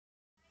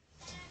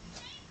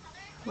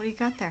What do you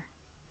got there?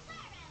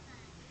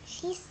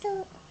 She's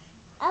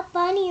a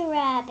bunny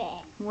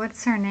rabbit.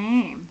 What's her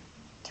name?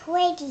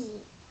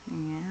 Twiggy.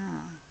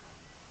 Yeah.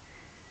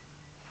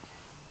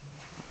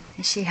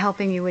 Is she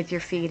helping you with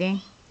your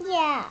feeding?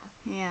 Yeah.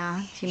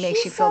 Yeah. She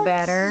makes you feel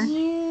better?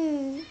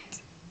 Cute.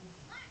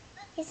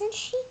 Isn't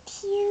she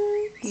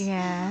cute?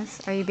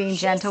 Yes. Are you being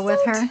gentle with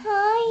her? She's so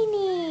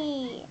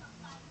tiny.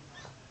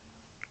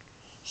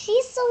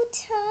 She's so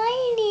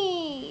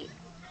tiny.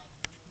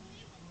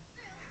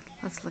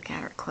 Let's look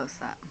at her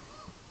close up.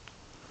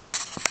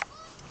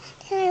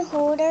 Can I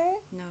hold her?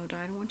 No, I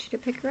don't want you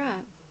to pick her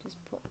up. Just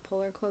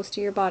pull her close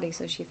to your body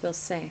so she feels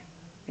safe.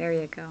 There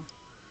you go.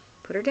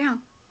 Put her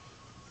down.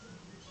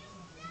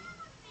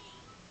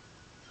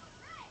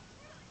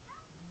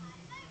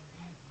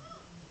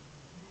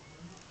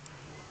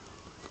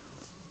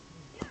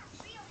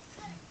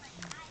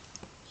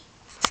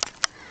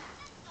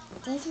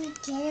 Did you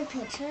get a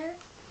picture?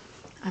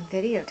 I'm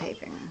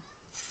videotaping her.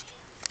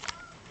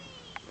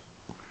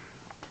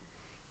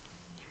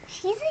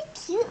 She's a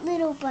cute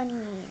little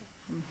bunny.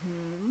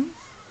 Mm-hmm.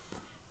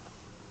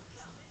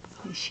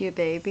 Is she a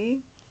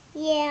baby?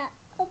 Yeah,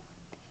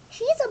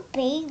 she's a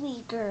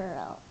baby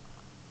girl.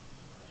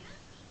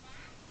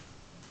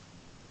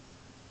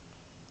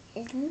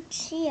 Isn't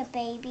she a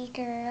baby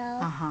girl?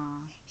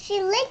 Uh-huh.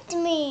 She licked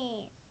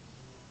me.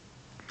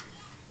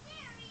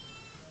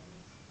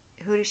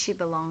 Who does she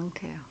belong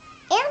to?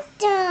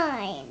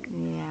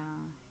 Einstein.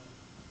 Yeah.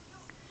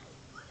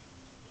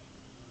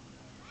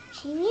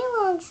 She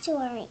belongs to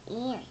our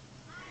aunt.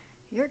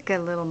 You're a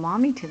good little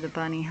mommy to the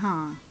bunny,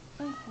 huh?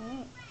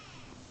 Mm-hmm.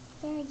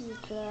 There you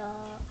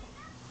go.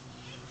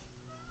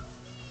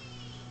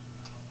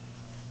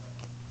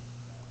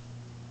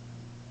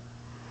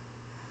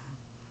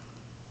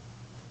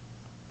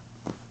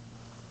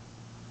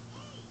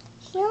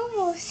 She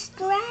almost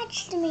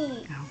scratched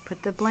me. Oh,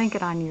 put the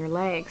blanket on your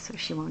leg so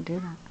she won't do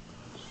that.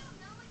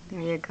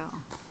 There you go.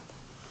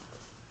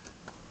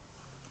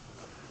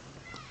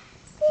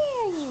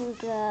 There you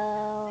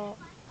go.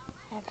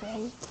 A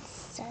great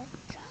circle.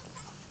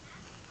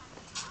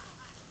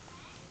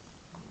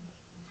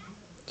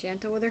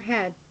 Gentle with her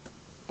head.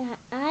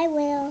 I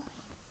will.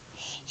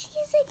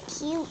 She's a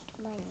cute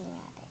bunny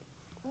rabbit.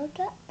 Look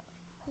up,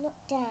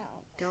 look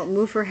down. Don't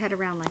move her head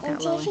around like I'm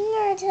that, Lily. teaching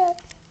her to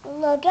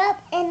look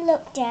up and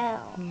look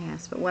down.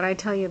 Yes, but what I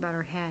tell you about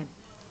her head,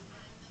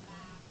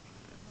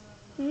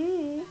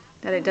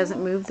 that it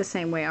doesn't move the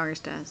same way ours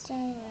does.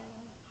 Down.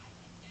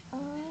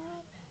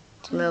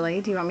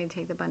 Lily, do you want me to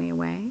take the bunny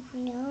away?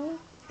 No.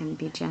 And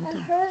be I gentle.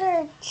 heard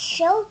her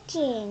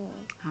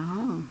choking.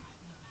 Oh.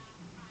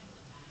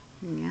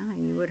 Yeah,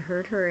 you would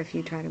hurt her if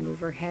you try to move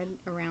her head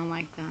around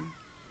like that.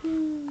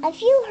 I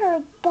feel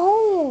her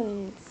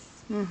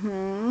bones.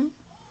 Mm-hmm.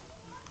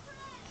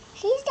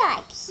 She's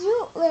got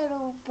cute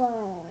little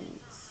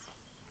bones.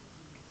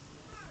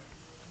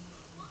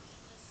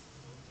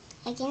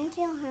 I can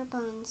feel her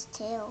bones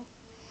too.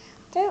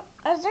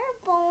 Are there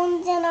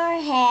bones in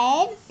our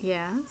head?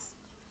 Yes.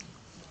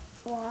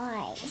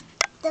 Why?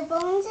 The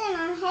bones in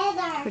our head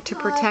are To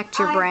protect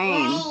your our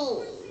brain.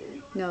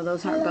 No,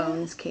 those aren't Hello?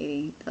 bones,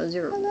 Katie. Those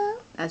are. Hello?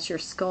 That's your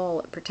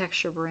skull. It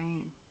protects your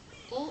brain.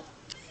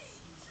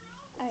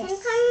 Sometimes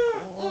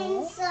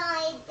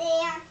inside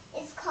there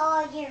is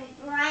called your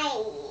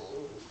brain.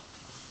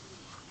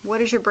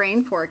 What is your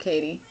brain for,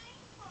 Katie?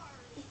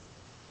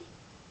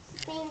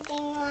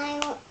 Thinking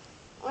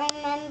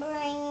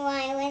remembering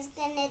what I was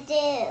gonna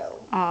do.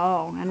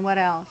 Oh, and what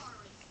else?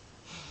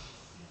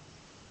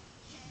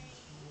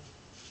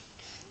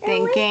 There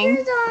are Thinking.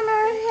 whiskers on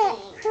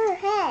her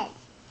head.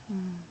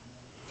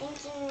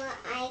 Thinking what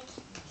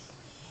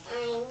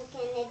I'm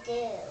gonna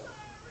do.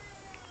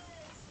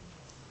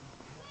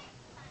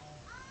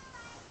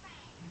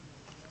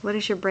 What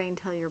does your brain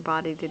tell your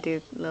body to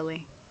do,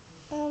 Lily?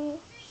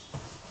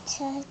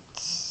 To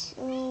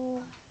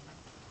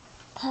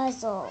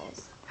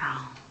puzzles.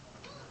 Oh.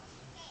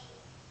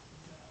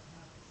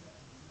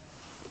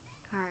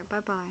 All right,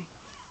 bye-bye.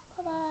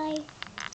 Bye-bye.